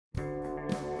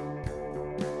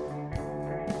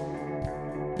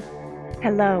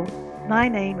Hello, my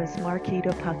name is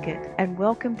Marketta Puckett, and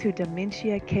welcome to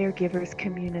Dementia Caregivers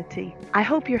Community. I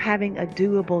hope you're having a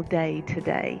doable day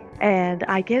today. And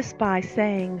I guess by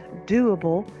saying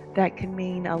doable, that can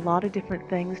mean a lot of different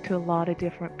things to a lot of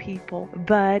different people.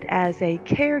 But as a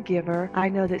caregiver, I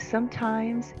know that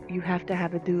sometimes you have to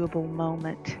have a doable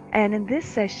moment. And in this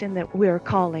session that we're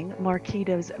calling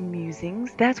Marketta's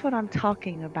Musings, that's what I'm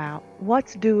talking about.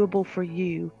 What's doable for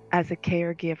you as a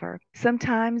caregiver?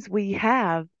 Sometimes we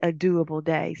have a doable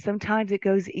day. Sometimes it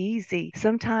goes easy.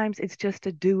 Sometimes it's just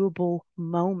a doable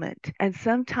moment. And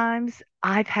sometimes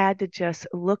I've had to just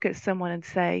look at someone and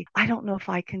say, I don't know if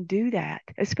I can do that,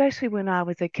 especially when I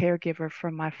was a caregiver for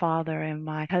my father and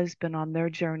my husband on their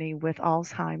journey with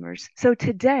Alzheimer's. So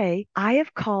today I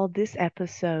have called this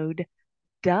episode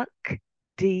Duck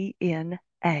DNA.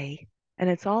 And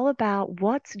it's all about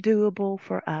what's doable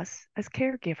for us as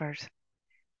caregivers.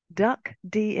 Duck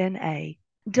DNA.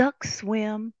 Ducks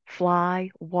swim, fly,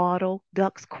 waddle,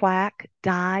 ducks quack,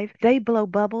 dive, they blow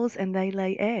bubbles, and they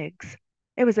lay eggs.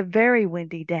 It was a very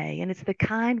windy day, and it's the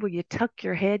kind where you tuck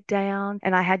your head down,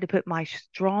 and I had to put my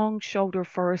strong shoulder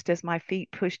first as my feet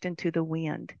pushed into the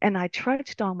wind. And I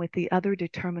trudged on with the other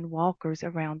determined walkers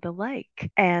around the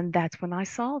lake. And that's when I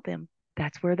saw them.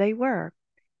 That's where they were,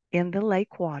 in the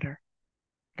lake water.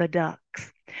 The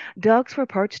ducks. Ducks were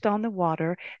perched on the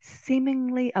water,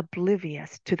 seemingly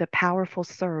oblivious to the powerful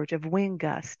surge of wind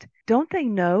gust. Don't they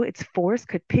know its force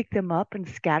could pick them up and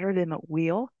scatter them at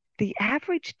will? The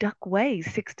average duck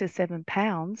weighs 6 to 7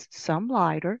 pounds, some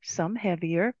lighter, some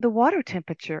heavier. The water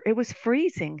temperature, it was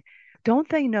freezing. Don't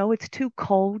they know it's too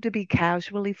cold to be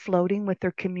casually floating with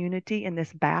their community in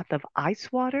this bath of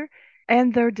ice water?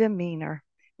 And their demeanor,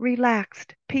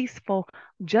 relaxed, peaceful,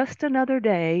 just another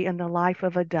day in the life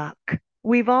of a duck.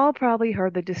 We've all probably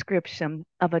heard the description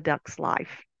of a duck's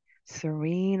life: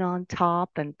 serene on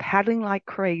top and paddling like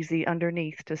crazy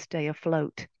underneath to stay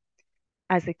afloat.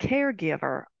 As a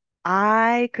caregiver,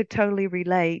 I could totally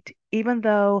relate, even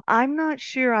though I'm not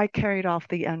sure I carried off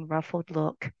the unruffled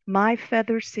look. My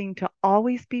feathers seemed to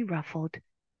always be ruffled,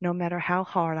 no matter how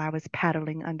hard I was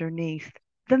paddling underneath.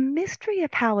 The mystery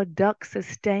of how a duck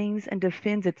sustains and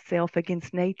defends itself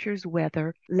against nature's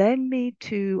weather led me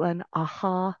to an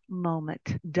aha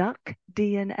moment. Duck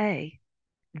DNA.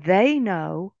 They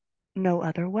know no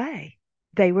other way.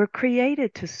 They were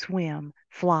created to swim,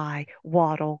 fly,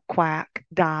 waddle, quack,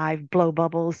 dive, blow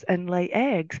bubbles, and lay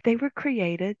eggs. They were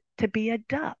created to be a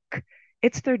duck.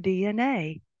 It's their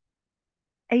DNA.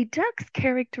 A duck's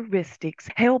characteristics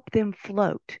help them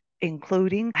float,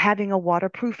 including having a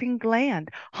waterproofing gland,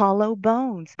 hollow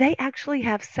bones. They actually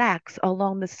have sacs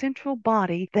along the central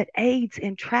body that aids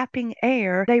in trapping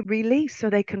air they release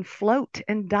so they can float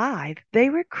and dive.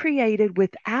 They were created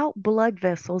without blood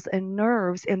vessels and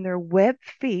nerves in their webbed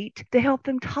feet to help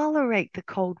them tolerate the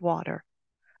cold water.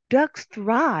 Ducks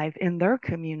thrive in their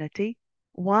community.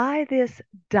 Why this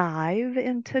dive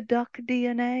into duck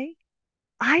DNA?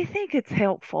 I think it's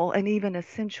helpful and even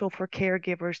essential for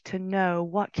caregivers to know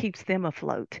what keeps them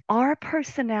afloat. Our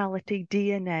personality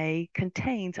DNA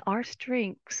contains our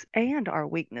strengths and our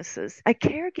weaknesses. A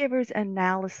caregiver's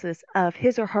analysis of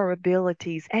his or her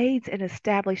abilities aids in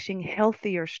establishing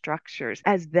healthier structures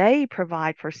as they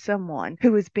provide for someone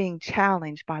who is being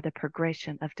challenged by the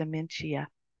progression of dementia.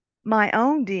 My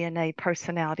own DNA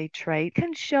personality trait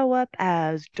can show up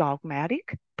as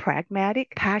dogmatic,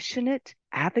 pragmatic, passionate,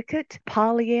 advocate,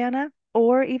 Pollyanna,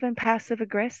 or even passive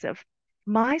aggressive.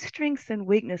 My strengths and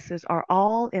weaknesses are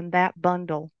all in that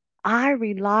bundle. I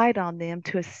relied on them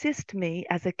to assist me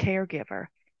as a caregiver,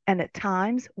 and at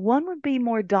times one would be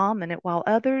more dominant while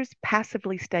others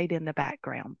passively stayed in the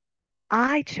background.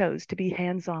 I chose to be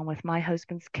hands on with my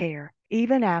husband's care,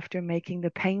 even after making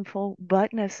the painful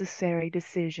but necessary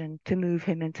decision to move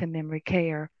him into memory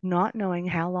care, not knowing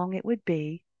how long it would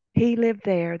be. He lived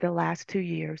there the last 2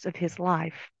 years of his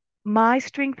life. My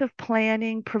strength of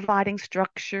planning, providing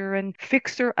structure, and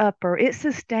fixer upper, it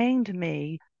sustained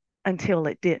me until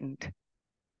it didn't.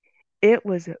 It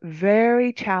was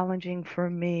very challenging for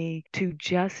me to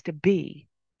just be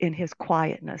in his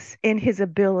quietness, in his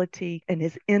ability and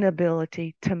his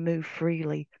inability to move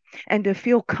freely, and to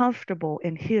feel comfortable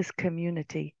in his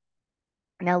community.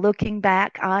 Now, looking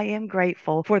back, I am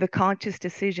grateful for the conscious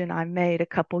decision I made a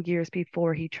couple years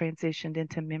before he transitioned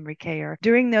into memory care.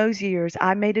 During those years,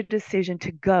 I made a decision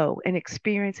to go and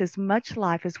experience as much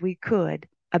life as we could.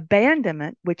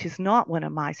 Abandonment, which is not one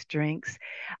of my strengths,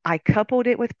 I coupled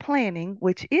it with planning,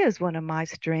 which is one of my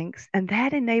strengths, and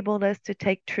that enabled us to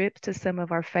take trips to some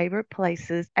of our favorite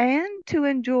places and to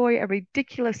enjoy a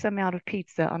ridiculous amount of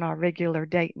pizza on our regular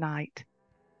date night.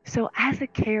 So, as a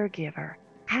caregiver,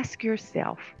 Ask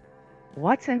yourself,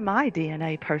 what's in my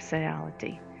DNA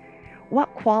personality?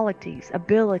 What qualities,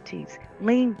 abilities,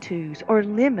 lean tos, or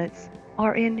limits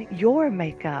are in your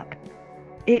makeup?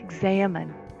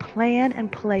 Examine, plan,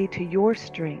 and play to your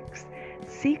strengths.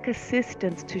 Seek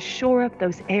assistance to shore up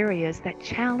those areas that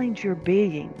challenge your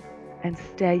being and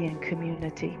stay in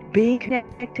community. Being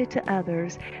connected to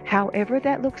others, however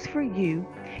that looks for you,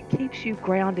 keeps you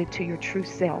grounded to your true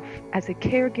self. As a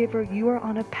caregiver, you are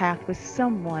on a path with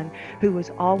someone who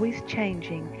is always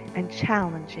changing and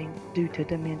challenging due to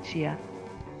dementia.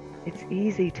 It's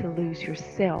easy to lose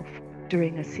yourself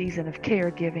during a season of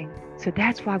caregiving. So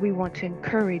that's why we want to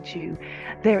encourage you.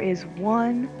 There is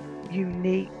one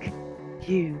unique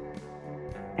you,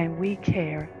 and we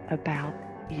care about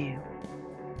you.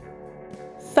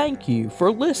 Thank you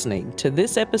for listening to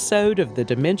this episode of the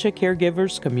Dementia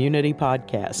Caregivers Community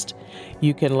Podcast.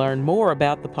 You can learn more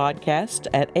about the podcast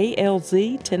at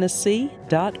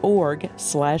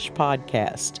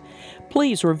alztennessee.org/podcast.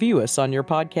 Please review us on your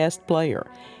podcast player.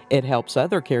 It helps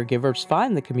other caregivers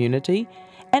find the community.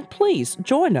 And please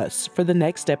join us for the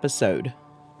next episode.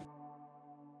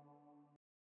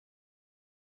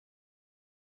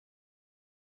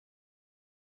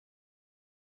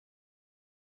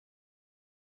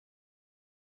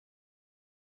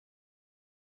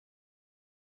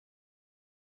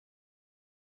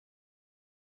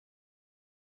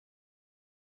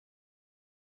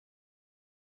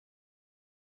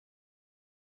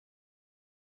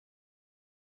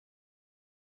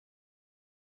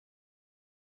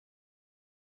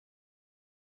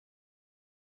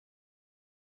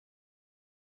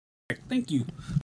 Thank you.